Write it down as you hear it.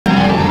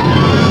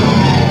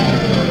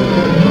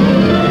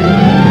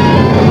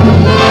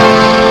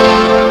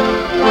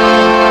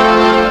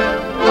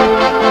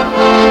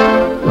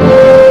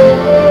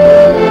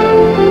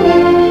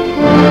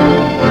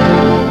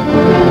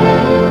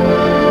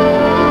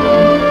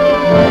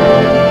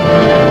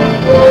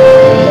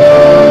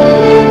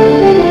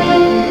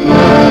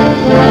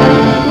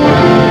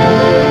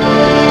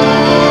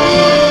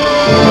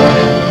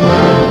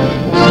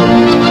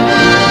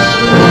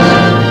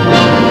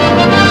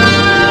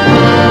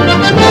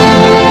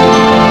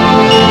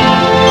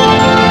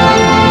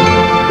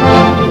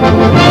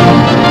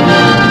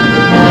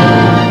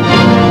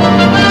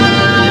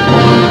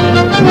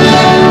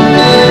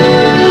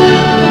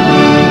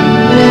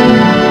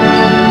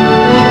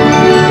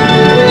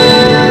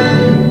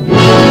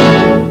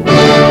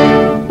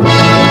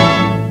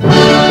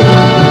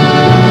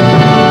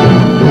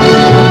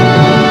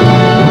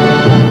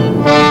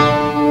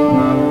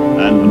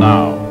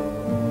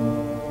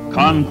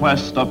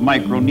of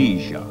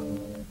Micronesia.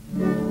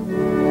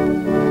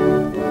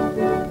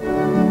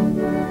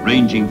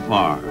 Ranging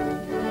far,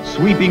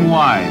 sweeping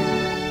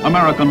wide,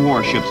 American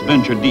warships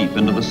venture deep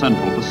into the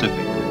Central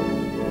Pacific.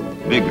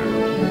 Bigger,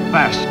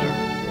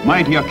 faster,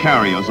 mightier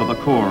carriers are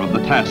the core of the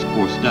task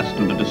force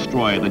destined to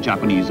destroy the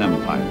Japanese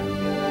Empire.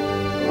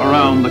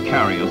 Around the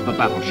carriers, the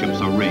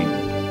battleships are ringed.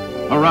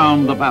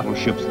 Around the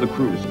battleships, the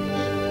cruisers.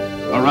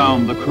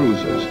 Around the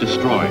cruisers,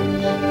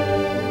 destroyers.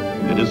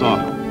 It is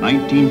autumn,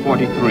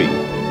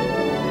 1943.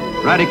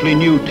 Radically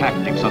new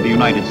tactics are the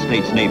United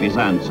States Navy's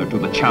answer to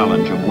the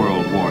challenge of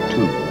World War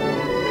II.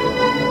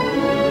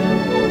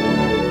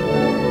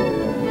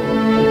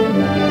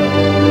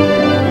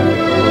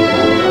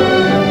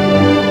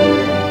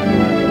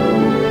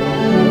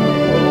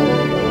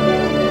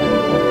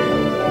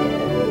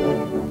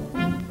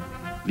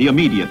 The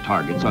immediate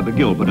targets are the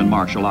Gilbert and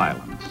Marshall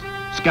Islands,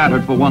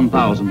 scattered for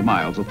 1,000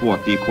 miles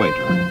athwart the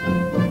equator.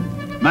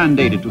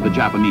 Mandated to the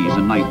Japanese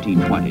in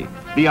 1920,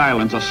 the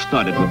islands are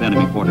studded with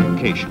enemy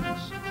fortifications.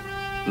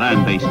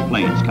 Land-based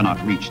planes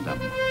cannot reach them.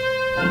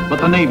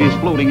 But the Navy's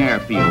floating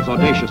airfields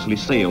audaciously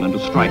sail into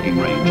striking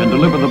range and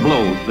deliver the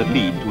blows that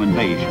lead to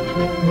invasion,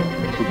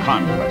 to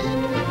conquest.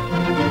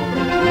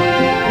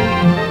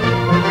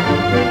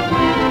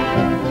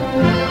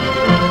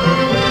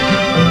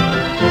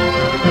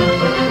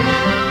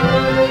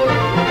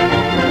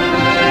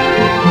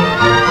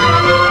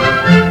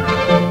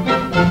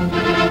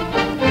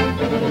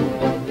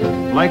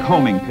 Like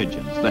homing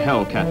pigeons, the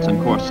Hellcats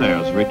and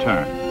Corsairs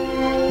return.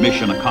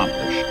 Mission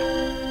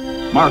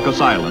accomplished. Marcus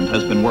Island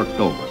has been worked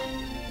over,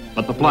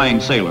 but the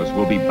flying sailors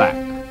will be back.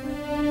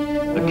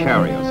 The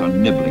carriers are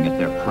nibbling at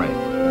their prey,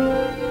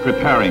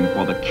 preparing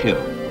for the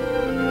kill.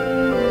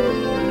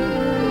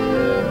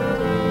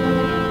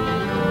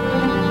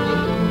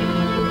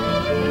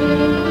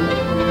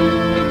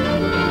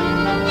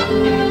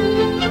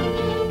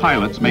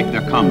 Pilots make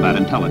their combat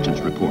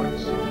intelligence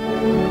reports.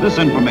 This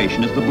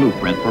information is the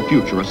blueprint for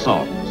future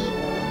assaults.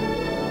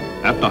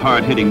 After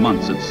hard-hitting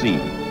months at sea,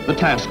 the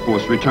task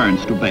force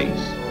returns to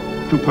base,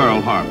 to Pearl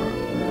Harbor.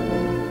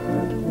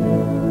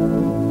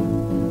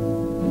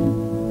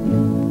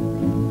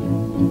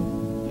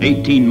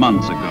 "18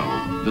 months ago,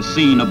 the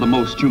scene of the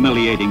most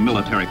humiliating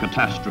military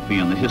catastrophe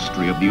in the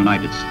history of the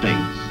United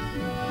States.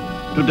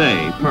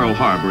 Today, Pearl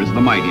Harbor is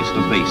the mightiest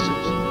of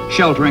bases,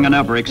 sheltering an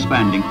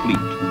ever-expanding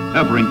fleet,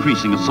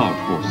 ever-increasing assault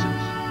forces.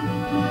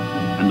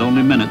 And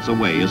only minutes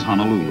away is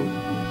Honolulu,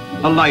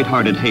 a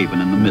light-hearted haven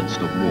in the midst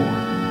of war,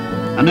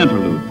 an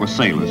interlude for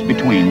sailors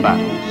between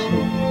battles.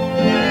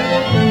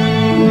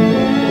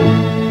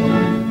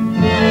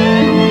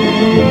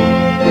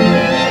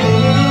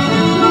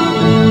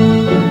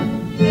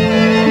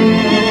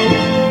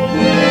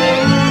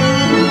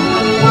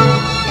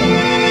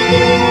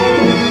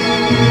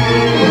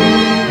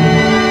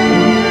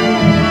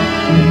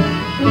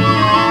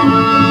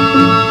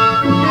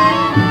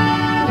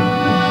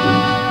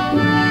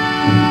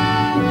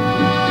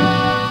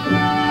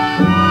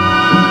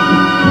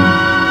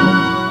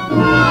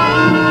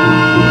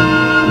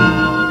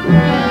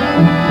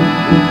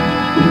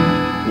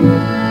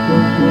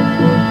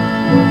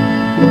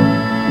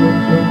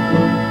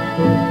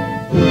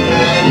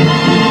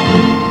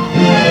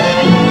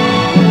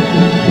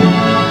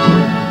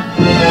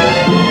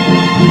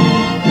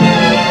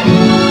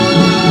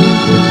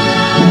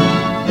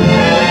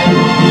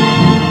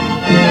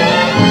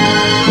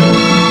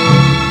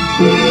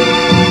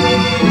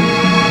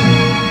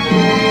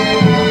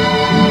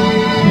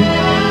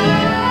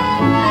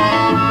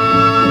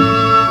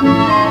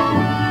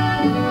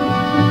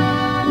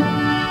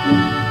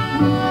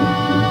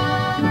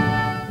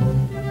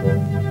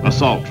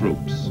 Assault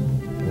troops.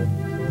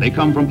 They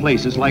come from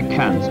places like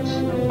Kansas,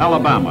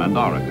 Alabama, and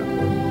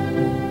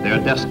Oregon. They are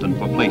destined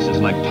for places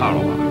like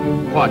Tarawa,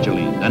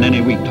 Kwajalein, and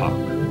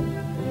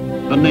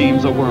Eniwetok. The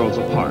names are worlds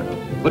apart,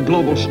 but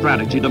global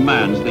strategy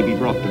demands they be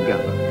brought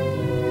together.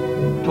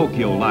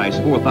 Tokyo lies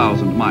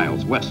 4,000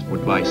 miles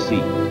westward by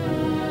sea.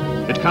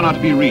 It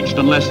cannot be reached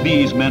unless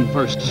these men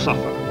first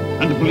suffer,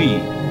 and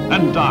bleed,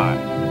 and die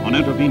on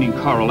intervening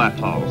coral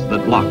atolls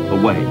that block the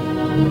way.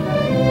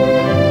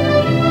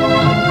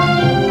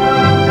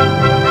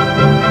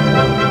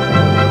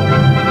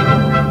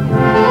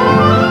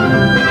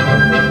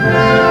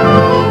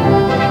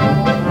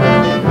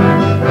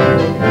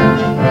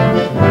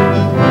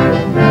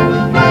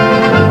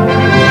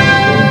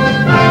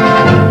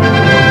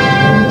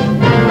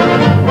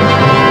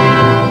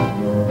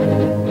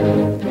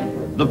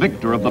 The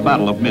victor of the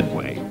Battle of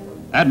Midway,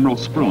 Admiral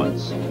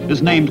Spruance,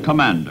 is named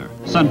Commander,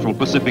 Central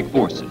Pacific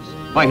Forces,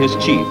 by his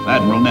chief,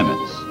 Admiral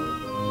Nimitz.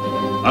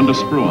 Under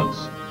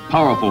Spruance,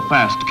 powerful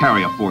fast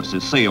carrier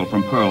forces sail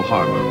from Pearl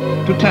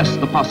Harbor to test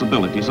the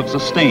possibilities of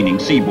sustaining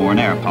seaborne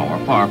air power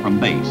far from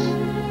base,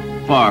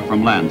 far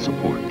from land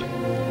support.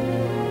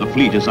 The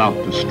fleet is out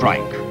to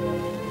strike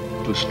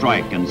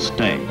and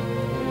stay.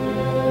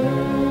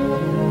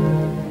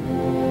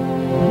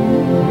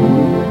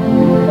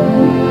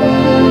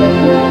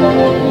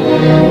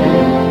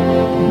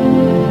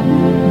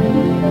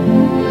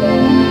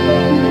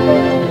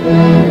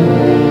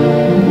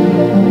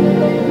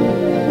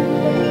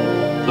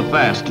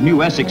 fast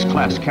new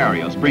Essex-class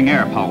carriers bring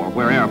air power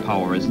where air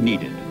power is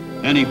needed,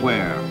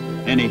 anywhere,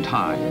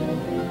 anytime.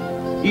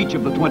 Each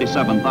of the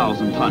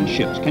 27,000-ton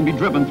ships can be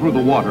driven through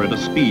the water at a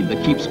speed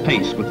that keeps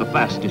pace with the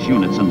fastest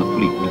units in the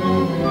fleet.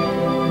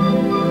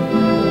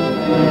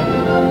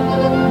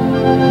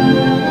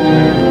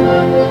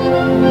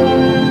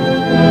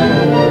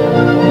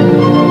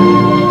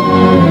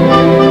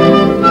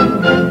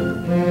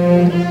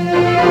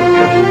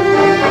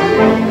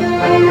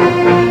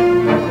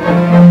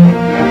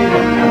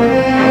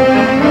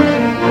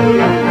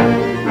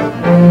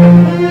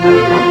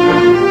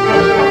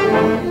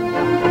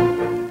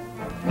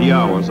 The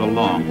hours are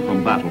long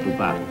from battle to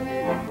battle,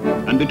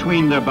 and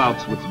between their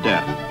bouts with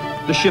death,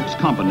 the ship's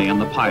company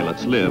and the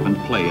pilots live and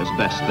play as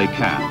best they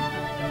can.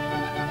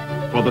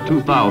 For the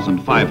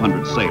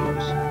 2,500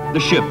 sailors, the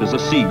ship is a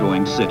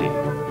seagoing city,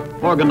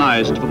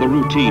 organized for the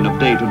routine of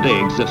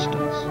day-to-day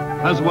existence,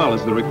 as well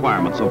as the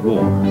requirements of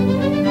war.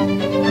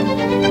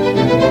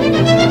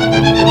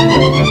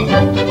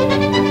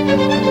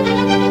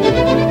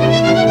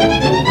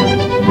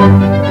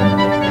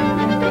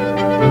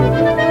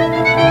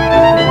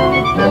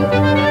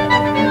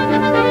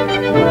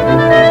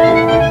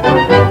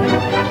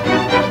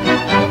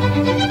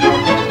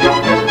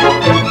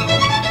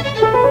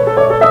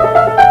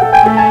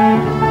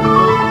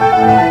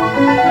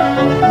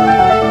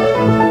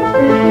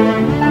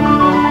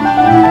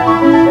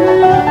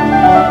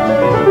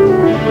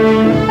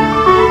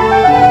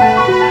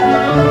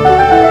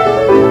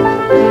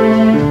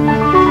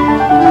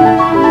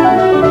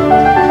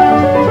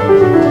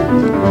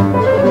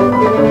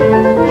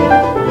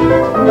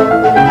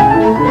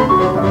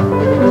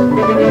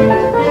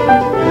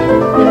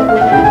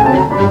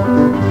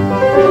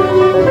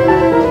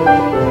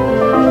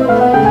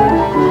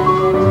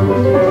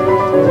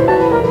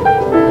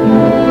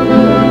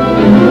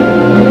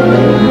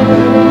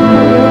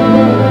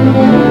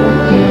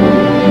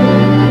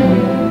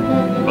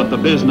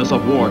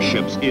 Of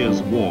warships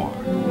is war,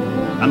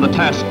 and the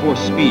task force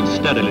speeds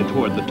steadily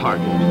toward the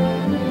target,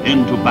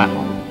 into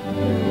battle.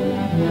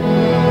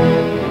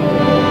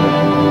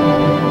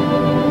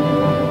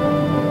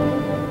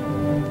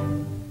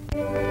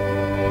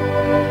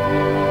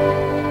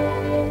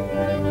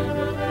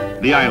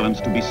 The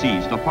islands to be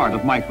seized are part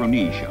of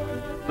Micronesia,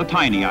 the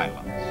tiny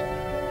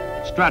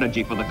islands.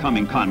 Strategy for the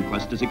coming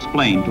conquest is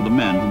explained to the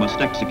men who must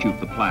execute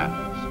the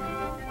plans.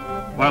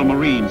 While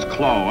Marines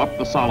claw up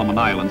the Solomon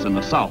Islands in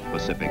the South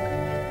Pacific,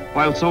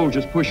 while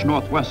soldiers push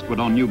northwestward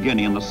on New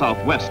Guinea in the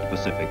Southwest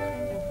Pacific,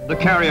 the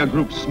carrier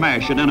groups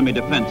smash at enemy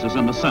defenses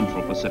in the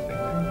Central Pacific,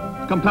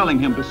 compelling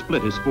him to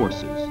split his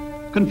forces,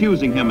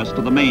 confusing him as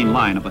to the main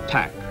line of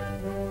attack.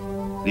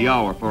 The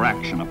hour for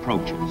action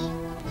approaches.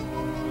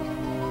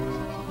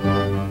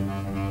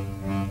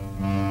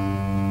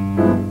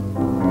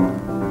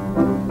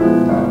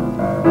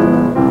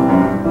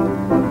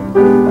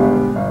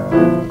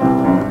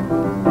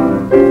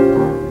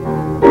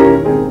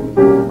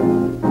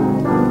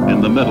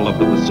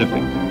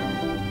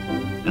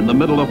 In the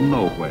middle of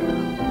nowhere,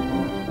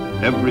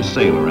 every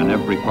sailor in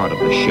every part of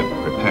the ship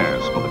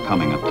prepares for the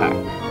coming attack.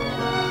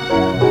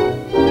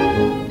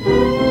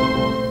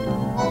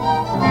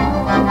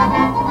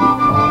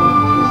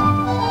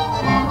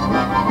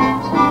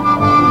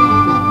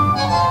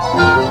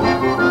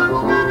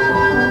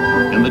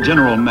 In the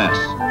general mess,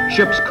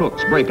 ship's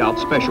cooks break out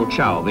special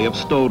chow they have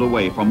stowed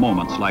away for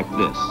moments like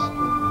this.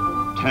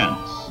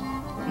 Tense,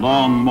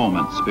 long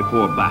moments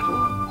before battle.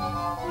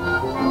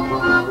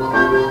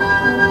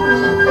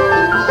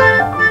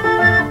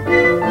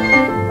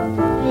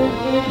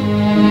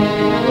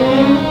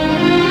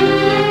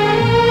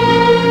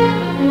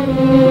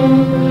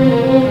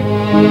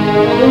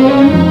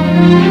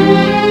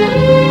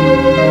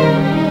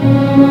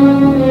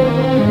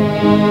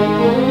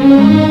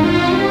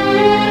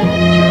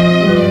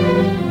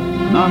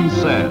 None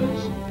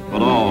says,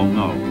 but all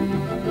know,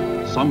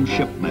 some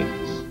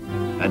shipmates,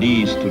 at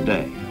ease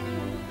today,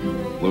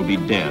 will be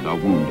dead or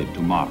wounded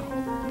tomorrow.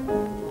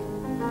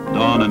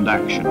 Dawn and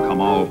action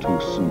come all too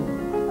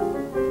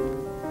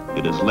soon.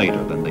 It is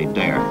later than they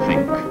dare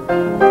think.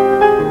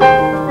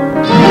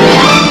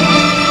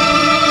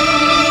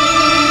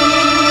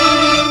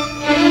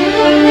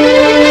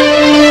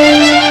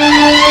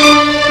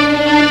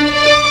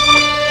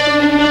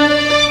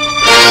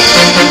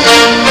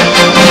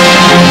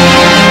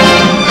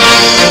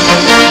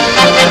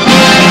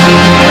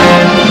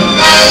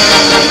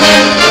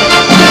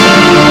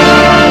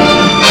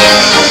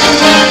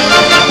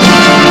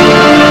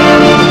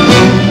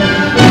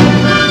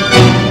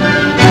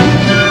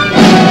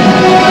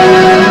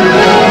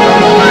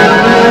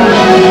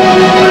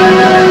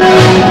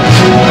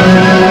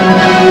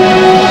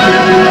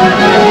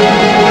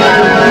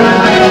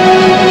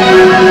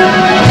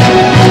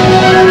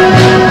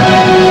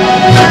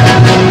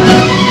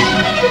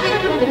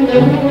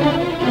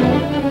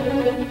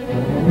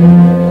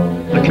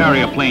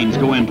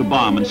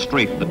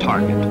 Strafe the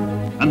target,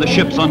 and the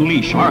ships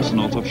unleash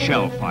arsenals of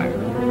shell fire.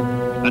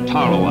 At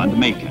Tarawa and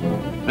Macon,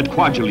 at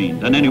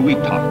Kwajalein and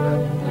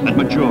Eniwetok, at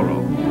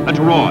Majuro, at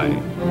Roy,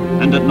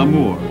 And at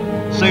Namur,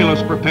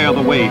 sailors prepare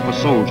the way for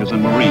soldiers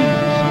and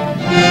marines.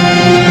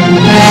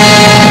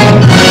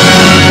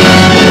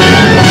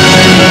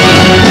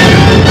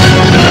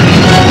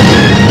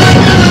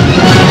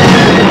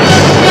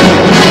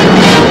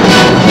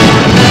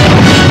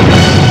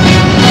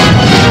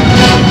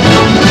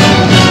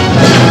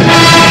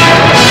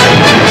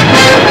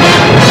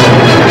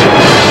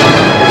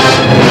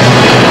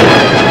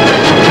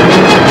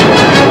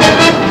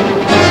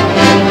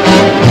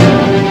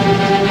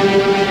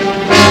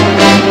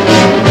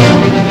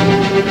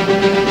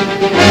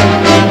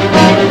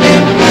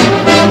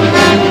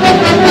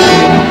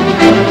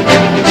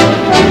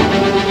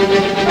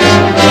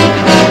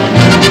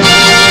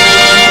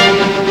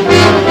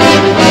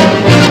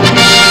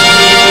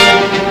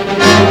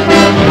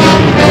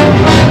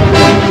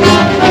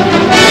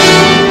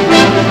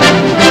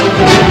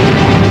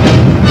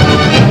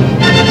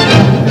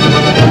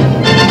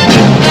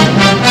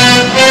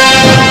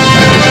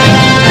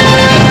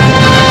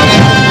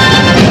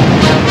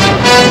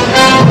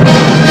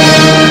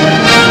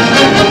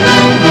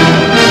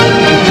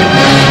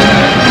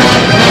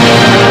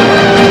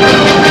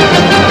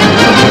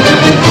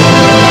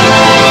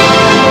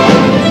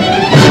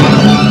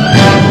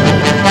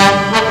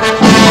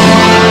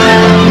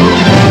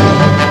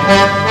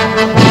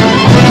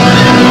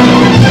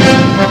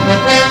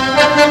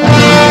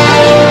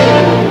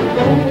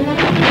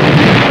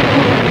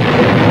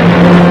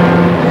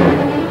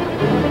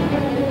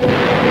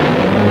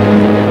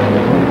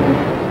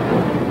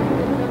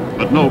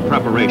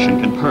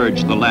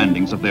 The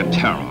landings of their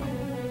terror.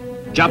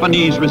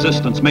 Japanese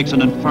resistance makes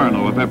an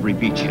inferno of every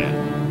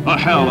beachhead, a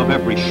hell of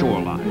every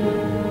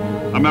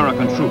shoreline.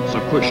 American troops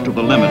are pushed to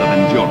the limit of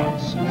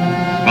endurance,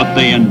 but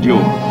they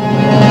endure.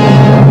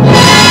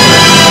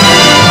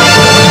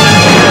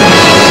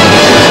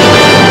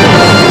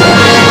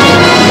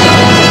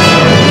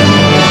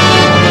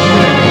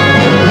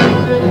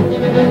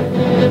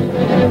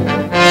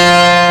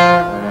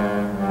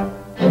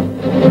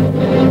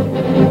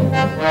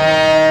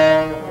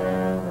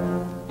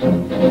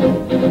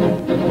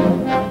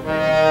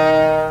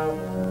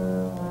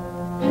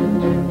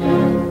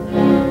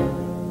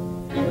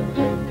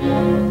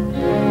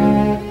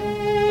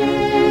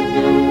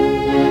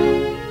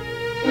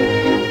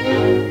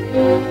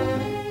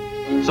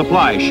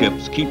 Supply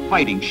ships keep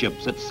fighting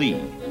ships at sea,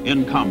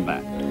 in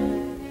combat.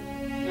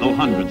 Though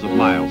hundreds of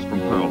miles from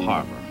Pearl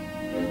Harbor,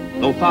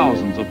 though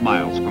thousands of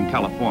miles from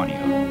California,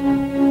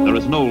 there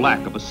is no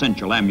lack of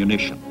essential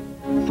ammunition,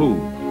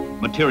 food,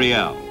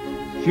 materiel,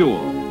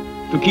 fuel,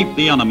 to keep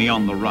the enemy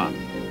on the run,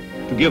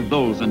 to give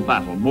those in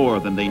battle more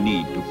than they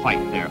need to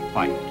fight their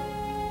fight.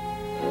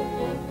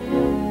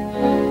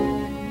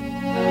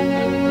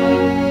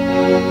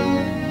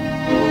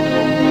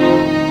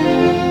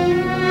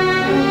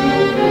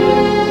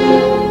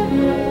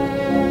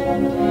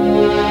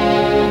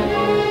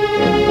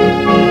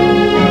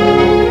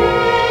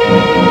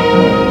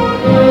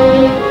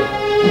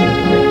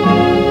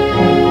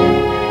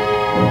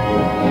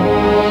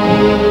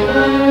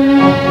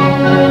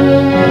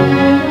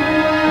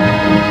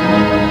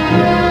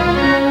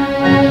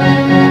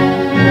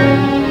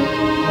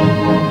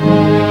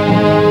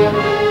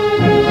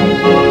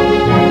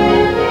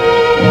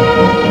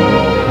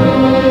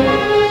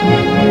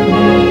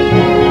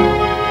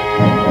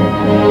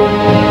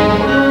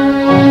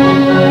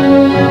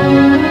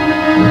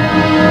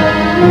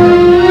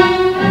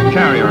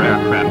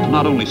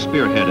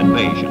 Spearhead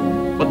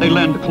invasion, but they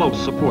lend close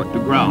support to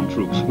ground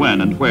troops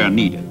when and where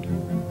needed.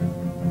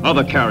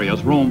 Other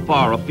carriers roam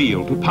far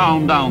afield to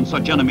pound down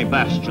such enemy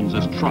bastions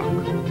as Truk,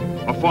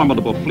 a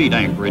formidable fleet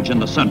anchorage in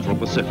the Central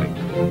Pacific,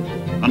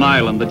 an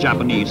island the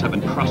Japanese have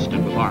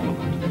encrusted with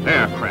armament,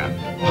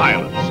 aircraft,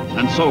 pilots,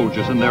 and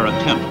soldiers in their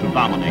attempt to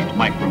dominate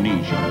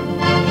Micronesia.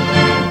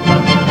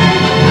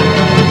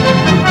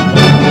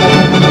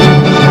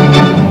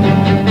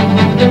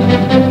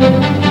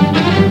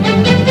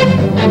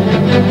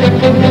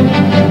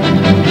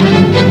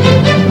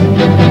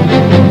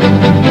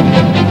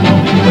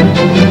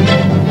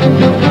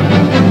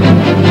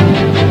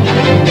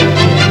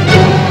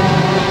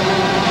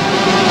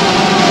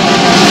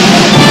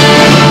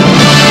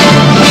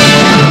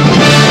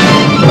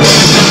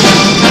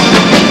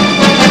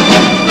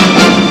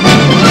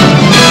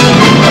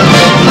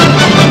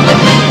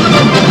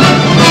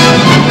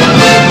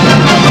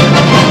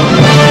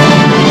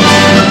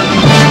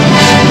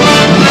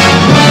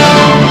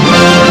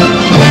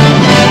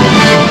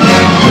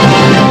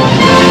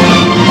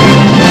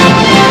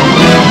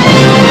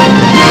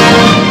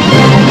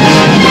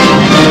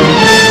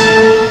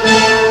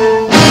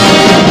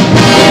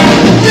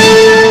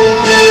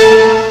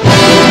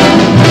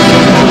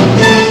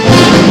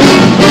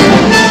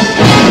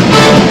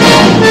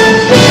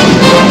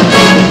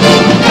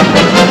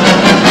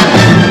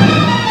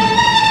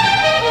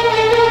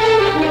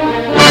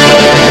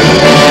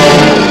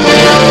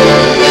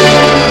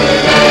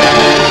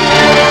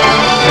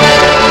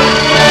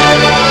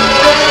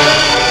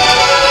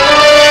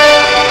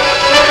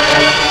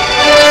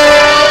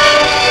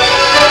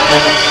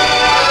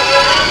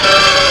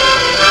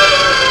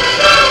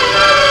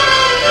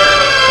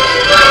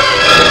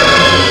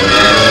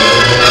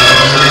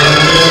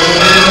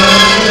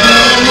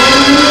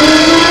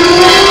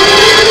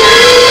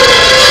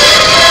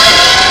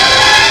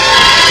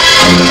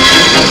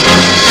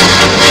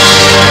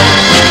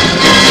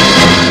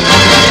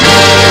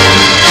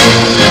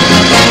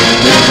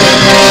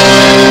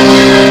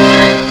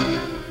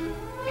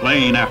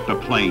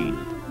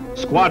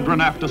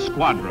 squadron after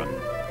squadron,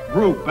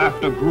 group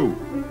after group.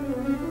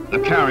 The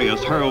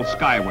carriers hurl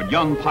skyward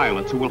young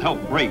pilots who will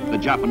help break the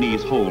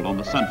Japanese hold on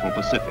the Central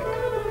Pacific.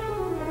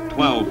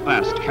 12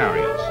 fast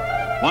carriers,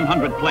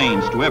 100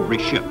 planes to every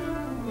ship,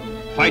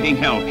 fighting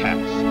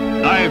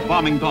Hellcats,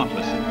 dive-bombing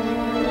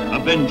Dauntlesses,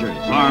 Avengers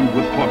armed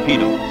with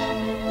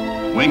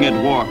torpedoes,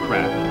 winged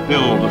warcraft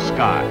fill the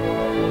sky.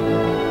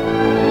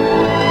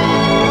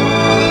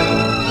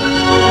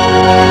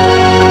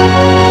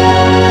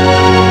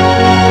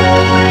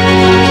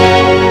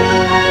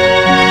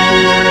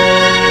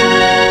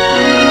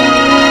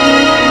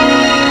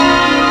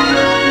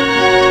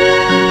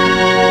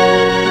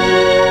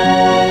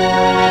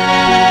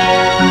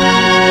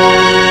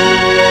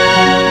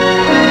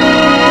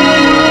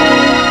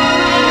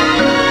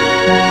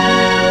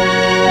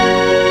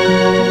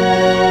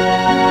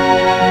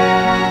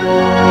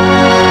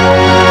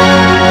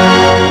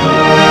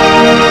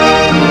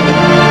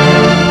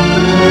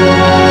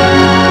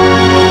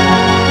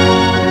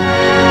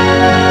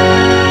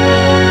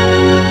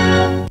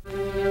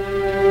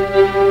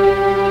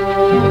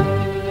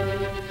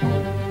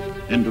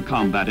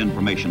 Combat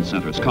information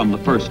centers come the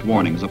first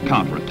warnings of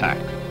counterattack,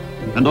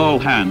 and all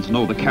hands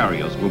know the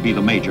carriers will be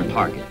the major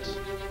targets.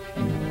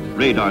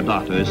 Radar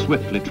data is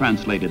swiftly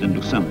translated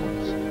into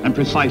symbols and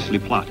precisely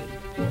plotted.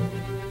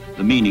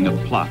 The meaning of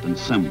plot and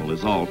symbol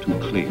is all too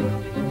clear,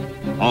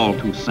 all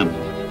too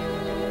simple.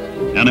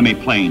 Enemy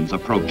planes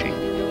approaching.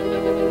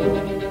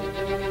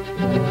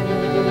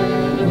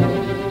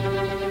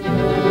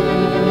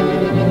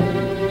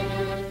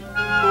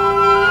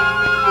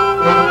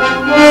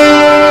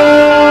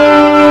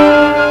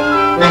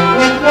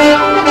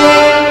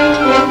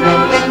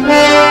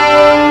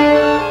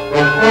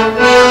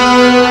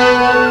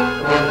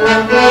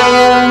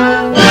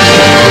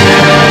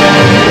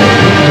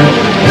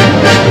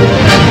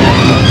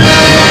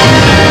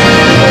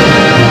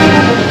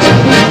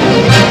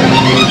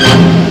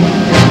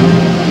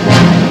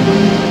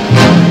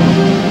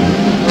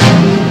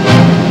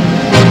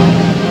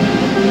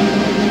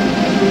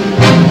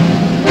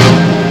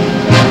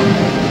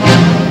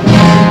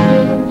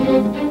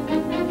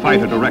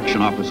 Fighter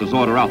direction officers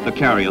order out the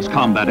carrier's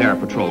combat air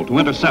patrol to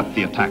intercept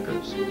the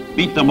attackers,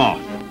 beat them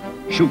off,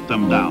 shoot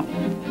them down.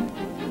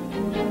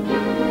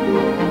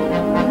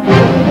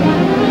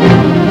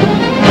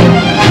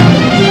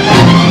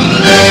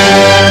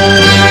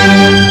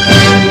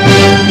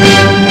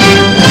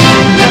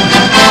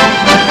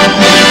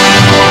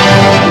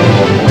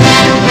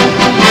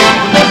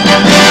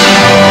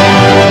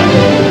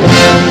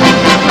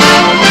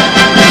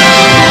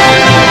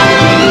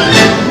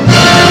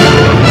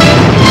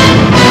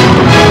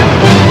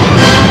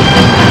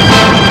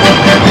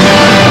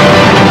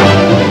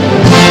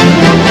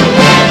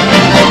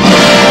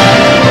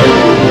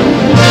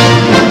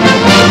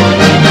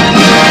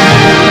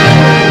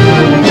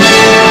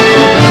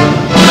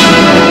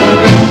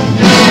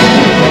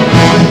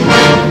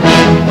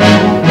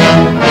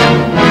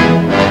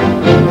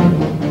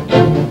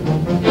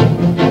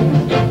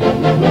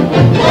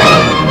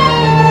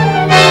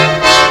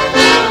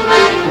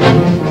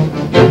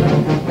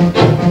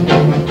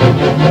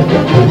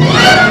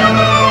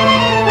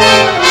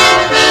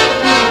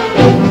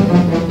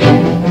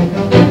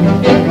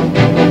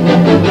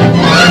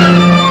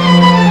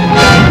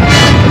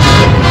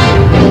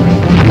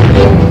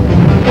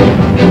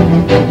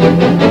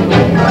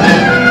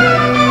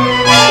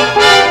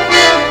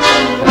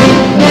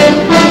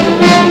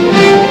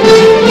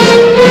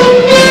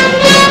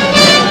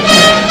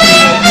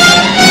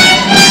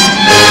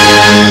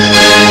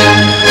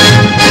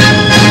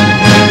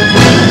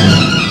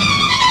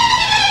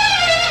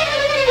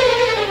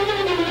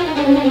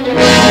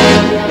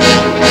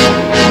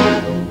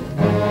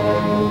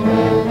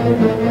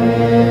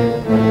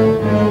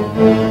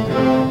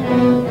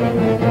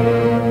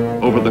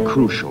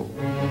 Crucial,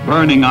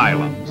 burning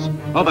islands,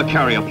 other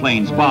carrier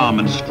planes bomb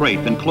and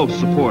strafe in close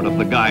support of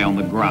the guy on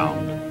the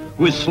ground,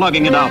 who is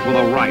slugging it out with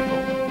a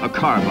rifle, a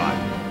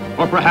carbine,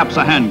 or perhaps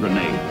a hand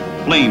grenade,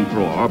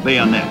 flamethrower, or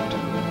bayonet.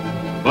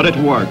 But it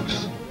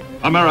works.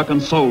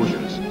 American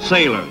soldiers,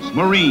 sailors,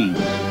 Marines,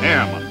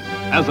 airmen,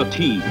 as a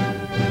team,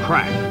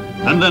 crack,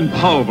 and then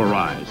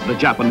pulverize the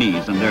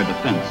Japanese and their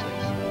defenses.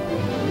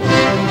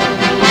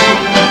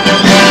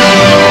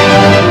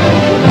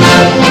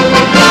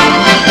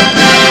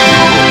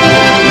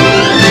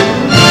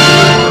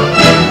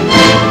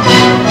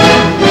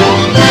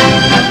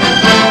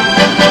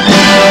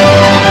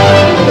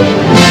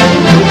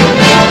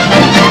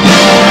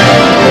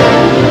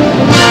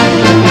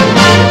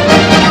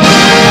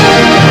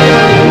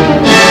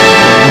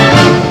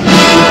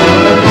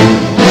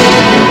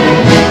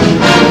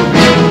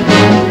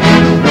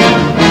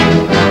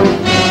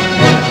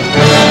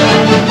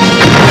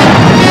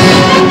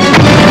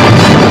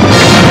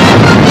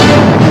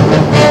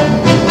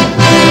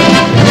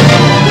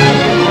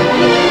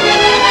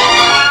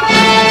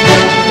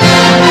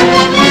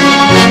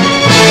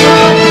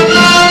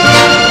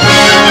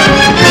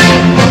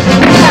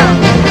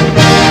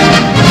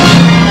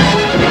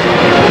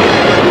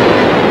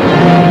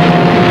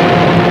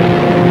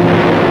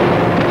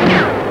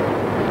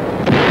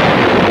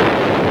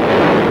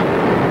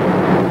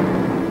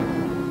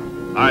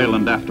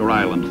 island after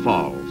island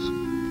falls,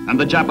 and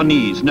the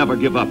Japanese never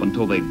give up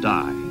until they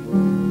die.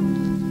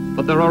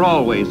 But there are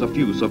always a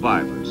few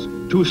survivors,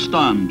 too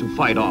stunned to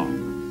fight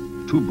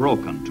on, too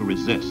broken to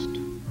resist.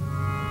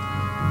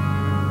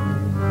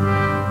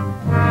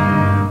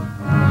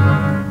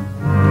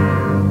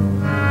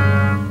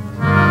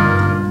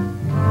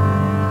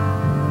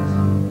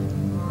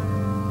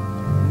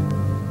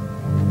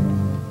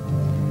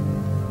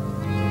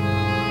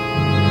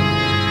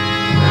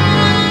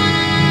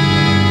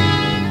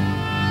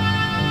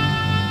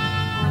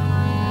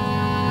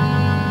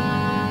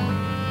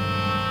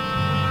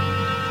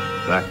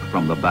 Back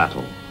from the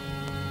battle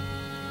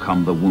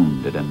come the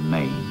wounded and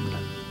maimed.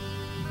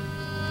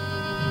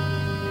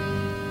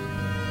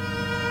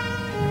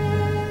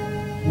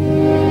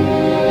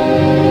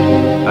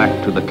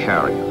 Back to the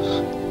carriers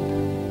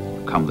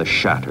come the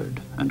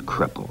shattered and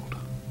crippled.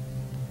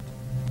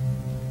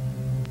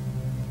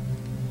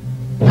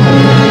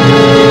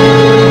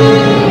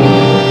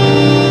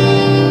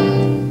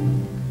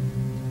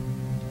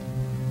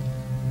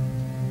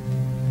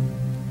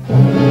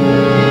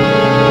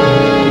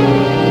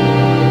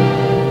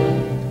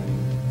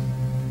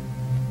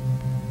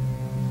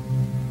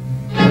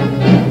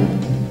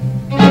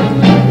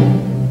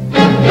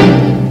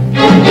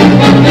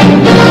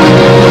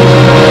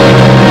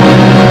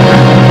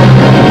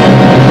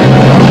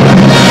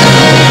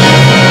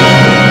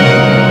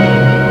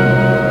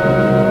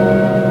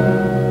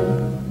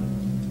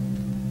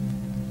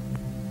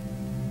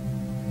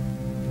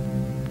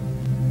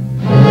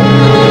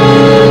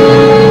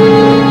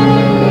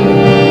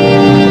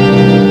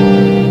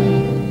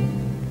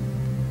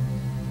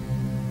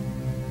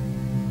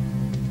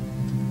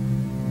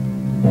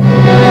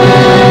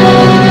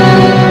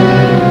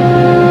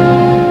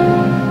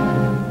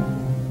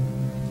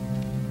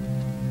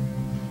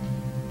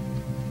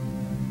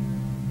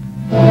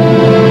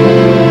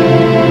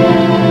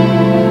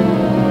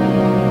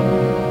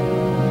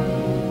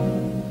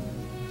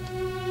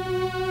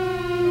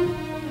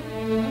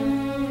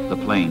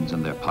 Planes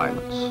and their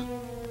pilots,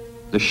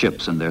 the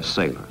ships and their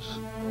sailors,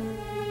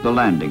 the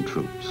landing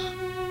troops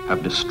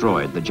have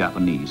destroyed the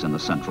Japanese in the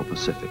Central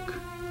Pacific.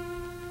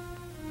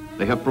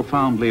 They have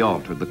profoundly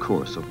altered the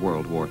course of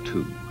World War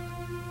II.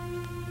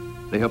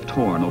 They have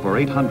torn over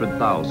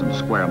 800,000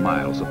 square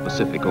miles of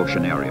Pacific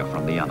Ocean area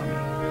from the enemy.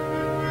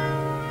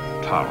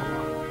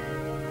 Tarawa,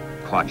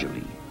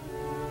 Kwajalein,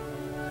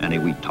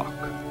 Eniwetok,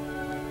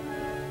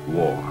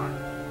 war.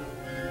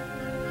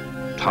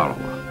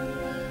 Tarawa,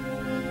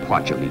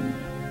 Kwajalein,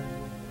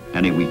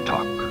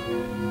 Eniwetok,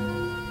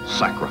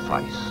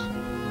 sacrifice.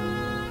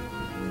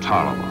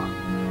 Tarawa,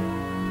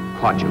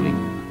 Kwajalein,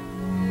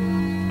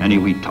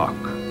 Eniwetok,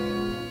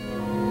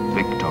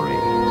 victory.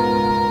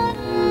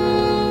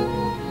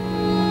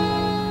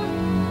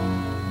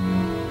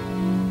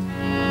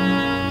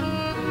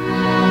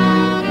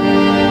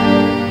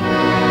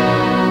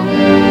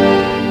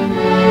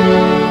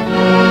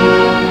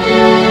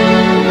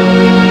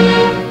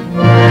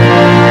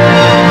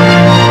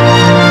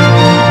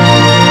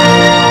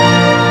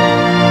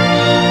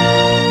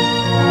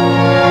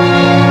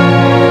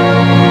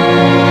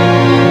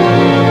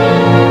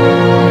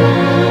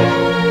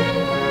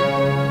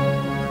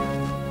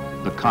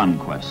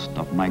 Conquest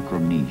of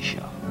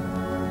Micronesia.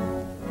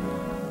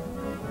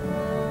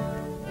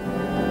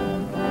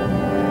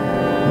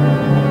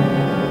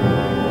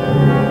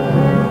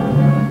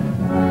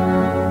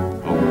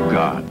 O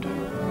God,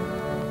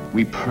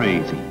 we pray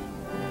Thee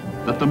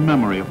that the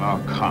memory of our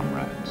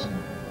comrades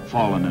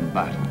fallen in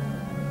battle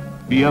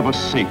be ever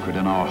sacred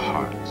in our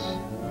hearts,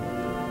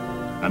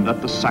 and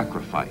that the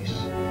sacrifice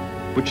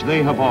which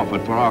they have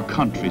offered for our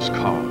country's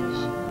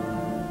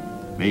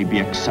cause may be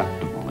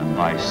acceptable in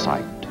Thy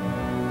sight.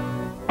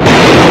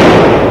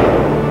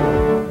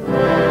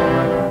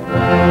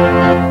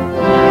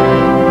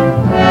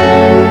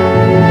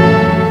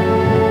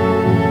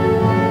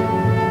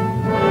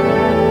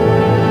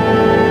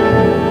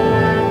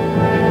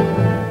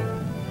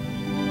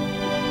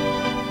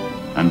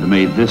 And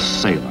may this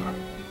sailor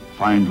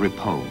find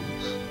repose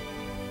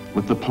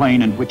with the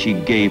plane in which he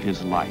gave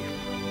his life,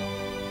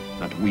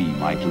 that we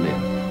might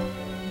live.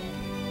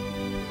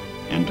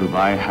 Into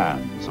Thy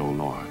hands, O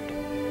Lord,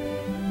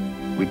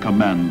 we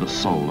commend the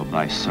soul of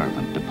Thy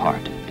servant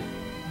departed,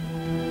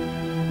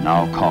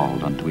 now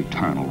called unto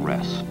eternal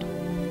rest.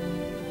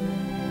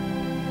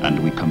 And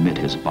we commit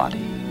his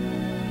body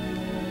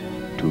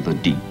to the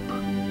deep